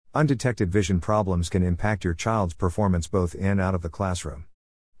Undetected vision problems can impact your child's performance both in and out of the classroom.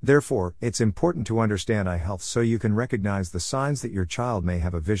 Therefore, it's important to understand eye health so you can recognize the signs that your child may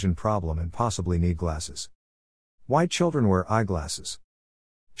have a vision problem and possibly need glasses. Why children wear eyeglasses?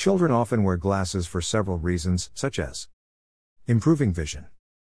 Children often wear glasses for several reasons, such as improving vision,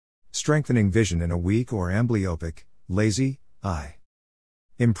 strengthening vision in a weak or amblyopic, lazy eye,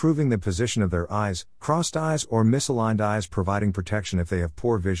 improving the position of their eyes, crossed eyes or misaligned eyes, providing protection if they have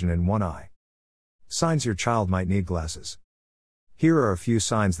poor vision in one eye. Signs your child might need glasses. Here are a few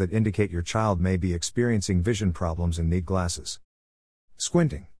signs that indicate your child may be experiencing vision problems and need glasses.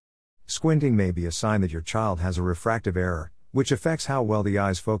 Squinting. Squinting may be a sign that your child has a refractive error, which affects how well the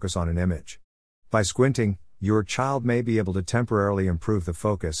eyes focus on an image. By squinting, your child may be able to temporarily improve the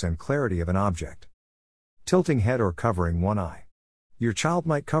focus and clarity of an object. Tilting head or covering one eye. Your child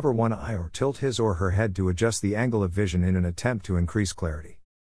might cover one eye or tilt his or her head to adjust the angle of vision in an attempt to increase clarity.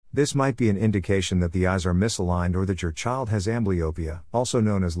 This might be an indication that the eyes are misaligned or that your child has amblyopia, also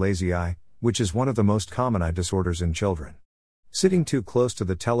known as lazy eye, which is one of the most common eye disorders in children. Sitting too close to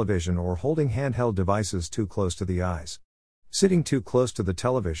the television or holding handheld devices too close to the eyes. Sitting too close to the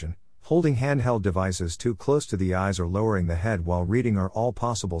television, holding handheld devices too close to the eyes, or lowering the head while reading are all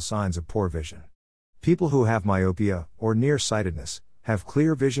possible signs of poor vision. People who have myopia, or nearsightedness, have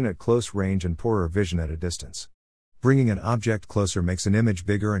clear vision at close range and poorer vision at a distance. Bringing an object closer makes an image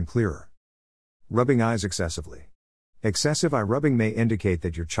bigger and clearer. Rubbing eyes excessively. Excessive eye rubbing may indicate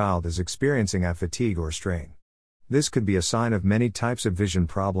that your child is experiencing eye fatigue or strain. This could be a sign of many types of vision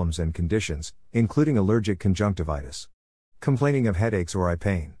problems and conditions, including allergic conjunctivitis. Complaining of headaches or eye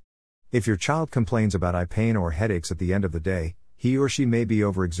pain. If your child complains about eye pain or headaches at the end of the day, he or she may be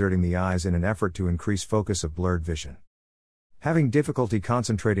overexerting the eyes in an effort to increase focus of blurred vision. Having difficulty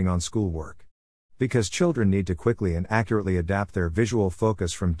concentrating on schoolwork. Because children need to quickly and accurately adapt their visual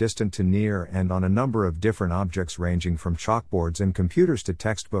focus from distant to near and on a number of different objects ranging from chalkboards and computers to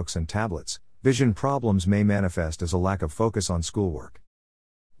textbooks and tablets, vision problems may manifest as a lack of focus on schoolwork.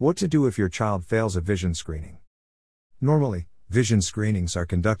 What to do if your child fails a vision screening? Normally, vision screenings are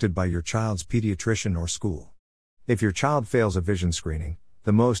conducted by your child's pediatrician or school. If your child fails a vision screening,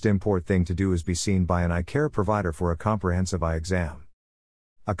 the most important thing to do is be seen by an eye care provider for a comprehensive eye exam.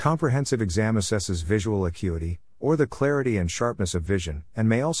 A comprehensive exam assesses visual acuity, or the clarity and sharpness of vision, and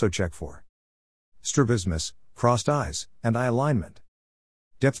may also check for strabismus, crossed eyes, and eye alignment.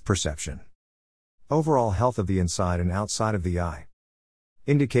 Depth perception. Overall health of the inside and outside of the eye.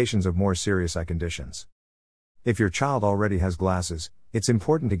 Indications of more serious eye conditions. If your child already has glasses, it's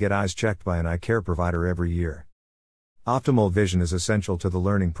important to get eyes checked by an eye care provider every year. Optimal vision is essential to the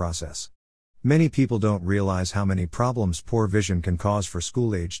learning process. Many people don't realize how many problems poor vision can cause for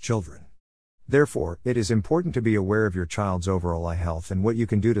school-aged children. Therefore, it is important to be aware of your child's overall eye health and what you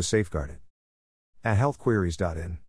can do to safeguard it. At healthqueries.in